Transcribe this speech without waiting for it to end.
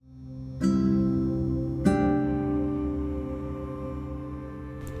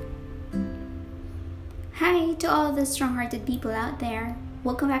to all the strong-hearted people out there.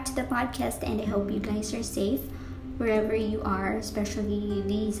 Welcome back to the podcast, and I hope you guys are safe wherever you are, especially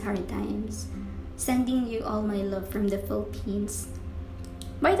these hard times. Sending you all my love from the Philippines.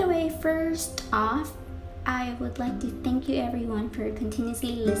 By the way, first off, I would like to thank you everyone for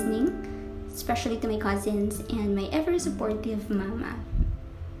continuously listening, especially to my cousins and my ever-supportive mama.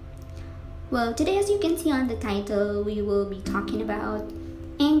 Well, today, as you can see on the title, we will be talking about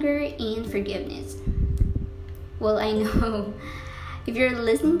anger and forgiveness. Well, I know if you're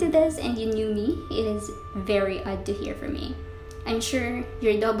listening to this and you knew me, it is very odd to hear from me. I'm sure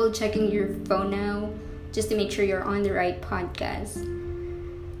you're double checking your phone now just to make sure you're on the right podcast.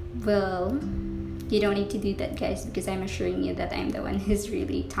 Well, you don't need to do that, guys, because I'm assuring you that I'm the one who's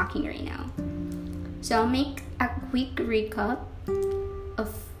really talking right now. So I'll make a quick recap of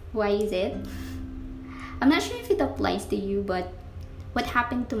why is it. I'm not sure if it applies to you, but what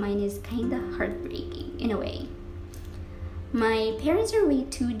happened to mine is kind of heartbreaking in a way. My parents are way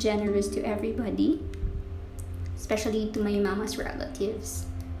too generous to everybody, especially to my mama's relatives.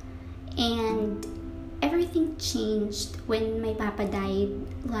 And everything changed when my papa died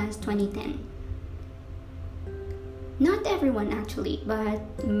last 2010. Not everyone actually,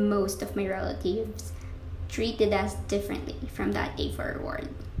 but most of my relatives treated us differently from that day forward.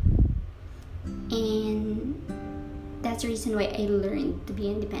 And that's the reason why I learned to be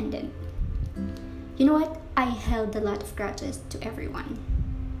independent. You know what? I held a lot of grudges to everyone.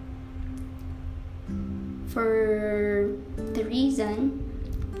 For the reason,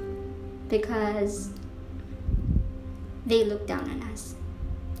 because they look down on us,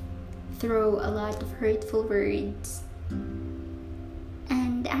 throw a lot of hurtful words,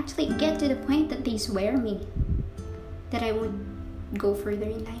 and actually get to the point that they swear me that I would go further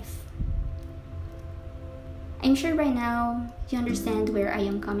in life. I'm sure by now you understand where I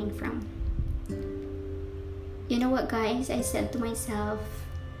am coming from. You know what, guys? I said to myself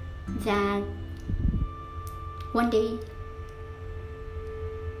that one day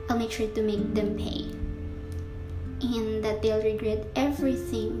I'll make sure to make them pay, and that they'll regret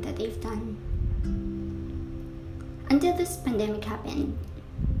everything that they've done. Until this pandemic happened,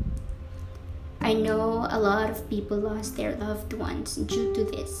 I know a lot of people lost their loved ones due to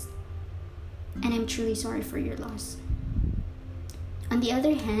this, and I'm truly sorry for your loss. On the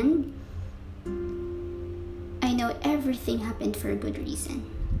other hand, I know everything happened for a good reason,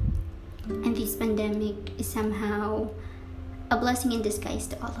 and this pandemic is somehow a blessing in disguise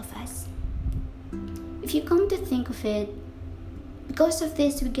to all of us. If you come to think of it, because of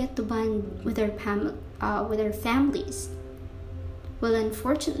this, we get to bond with our families. Well,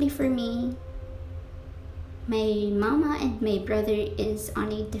 unfortunately for me, my mama and my brother is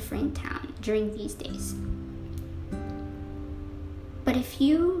on a different town during these days. But if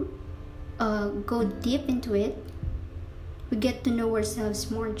you go deep into it, we get to know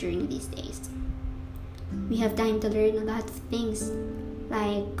ourselves more during these days. We have time to learn a lot of things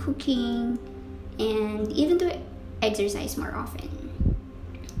like cooking and even to exercise more often.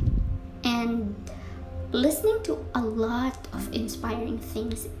 And listening to a lot of inspiring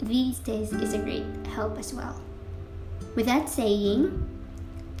things these days is a great help as well. With that saying,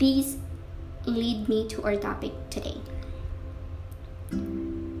 please lead me to our topic today.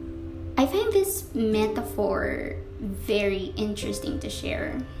 I find this metaphor very interesting to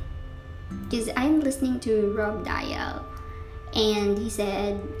share because I'm listening to Rob Dial, and he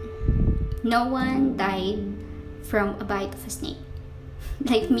said, no one died from a bite of a snake.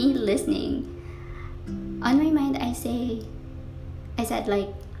 Like me listening, on my mind I said like,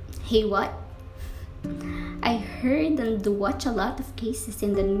 hey, what? I heard and watch a lot of cases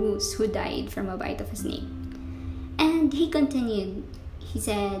in the news who died from a bite of a snake. And he continued, he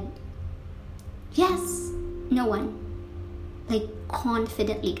said, yes, no one. Like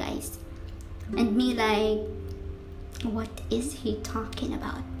confidently, guys. And me like, what is he talking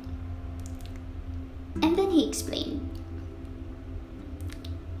about? And then he explained.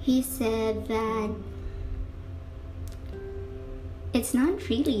 He said that it's not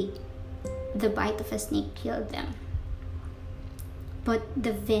really the bite of a snake killed them, but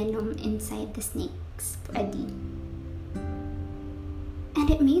the venom inside the snake's body. And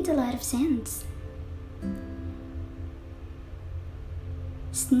it made a lot of sense.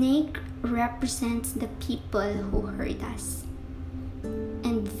 Snake represents the people who hurt us,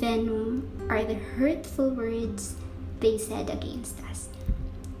 and venom are the hurtful words they said against us,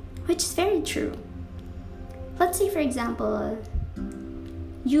 which is very true. Let's say, for example,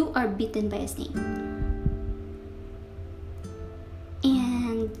 you are bitten by a snake,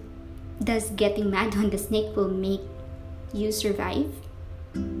 and does getting mad on the snake will make you survive?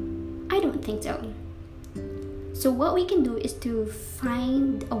 I don't think so. So what we can do is to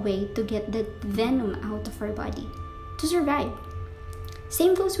find a way to get that venom out of our body to survive.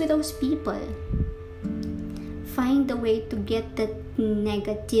 Same goes with those people. Find a way to get that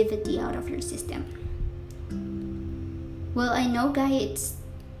negativity out of your system. Well, I know guys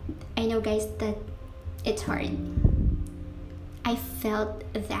that it's hard. I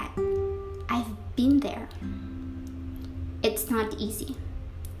felt that. I've been there. It's not easy.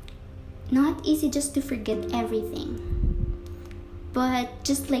 Not easy just to forget everything. But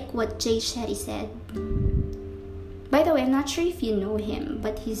just like what Jay Shetty said. By the way, I'm not sure if you know him,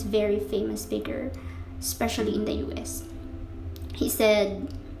 but he's a very famous figure, especially in the US. He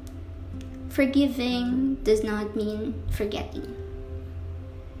said, forgiving does not mean forgetting.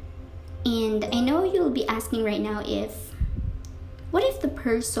 And I know you'll be asking right now what if the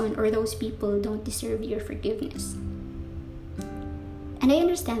person or those people don't deserve your forgiveness? And I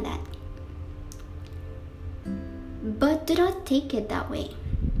understand that. But do not take it that way.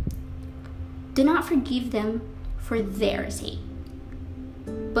 Do not forgive them for their sake,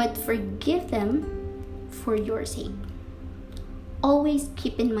 but forgive them for your sake. Always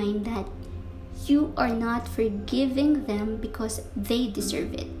keep in mind that you are not forgiving them because they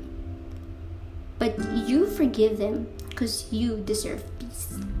deserve it, but you forgive them because you deserve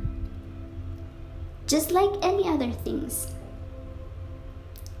peace. Just like any other things,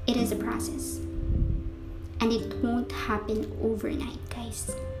 it is a process, and it won't happen overnight,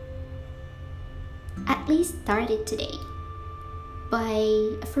 guys. At least start it today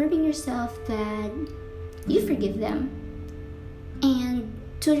by affirming yourself that you forgive them, and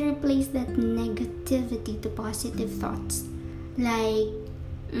to replace that negativity to positive thoughts, like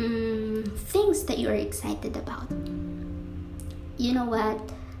things that you are excited about. You know what?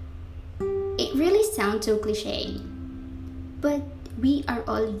 It really sounds so cliche, but we are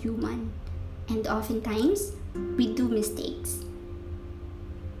all human, and oftentimes we do mistakes.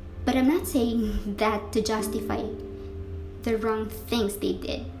 But I'm not saying that to justify the wrong things they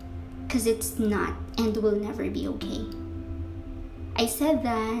did, because it's not and will never be okay. I said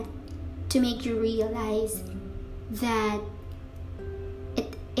that to make you realize that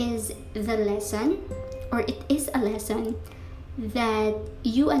it is a lesson that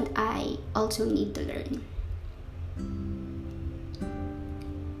you and I also need to learn.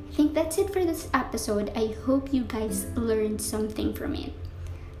 I think that's it for this episode. I hope you guys learned something from it.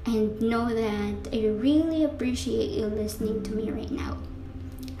 And know that I really appreciate you listening to me right now.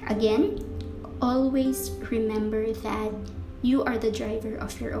 Again, always remember that you are the driver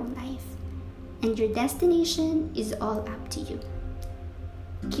of your own life, and your destination is all up to you.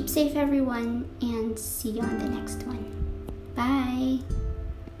 Keep safe, everyone, and see you on the next one. Bye!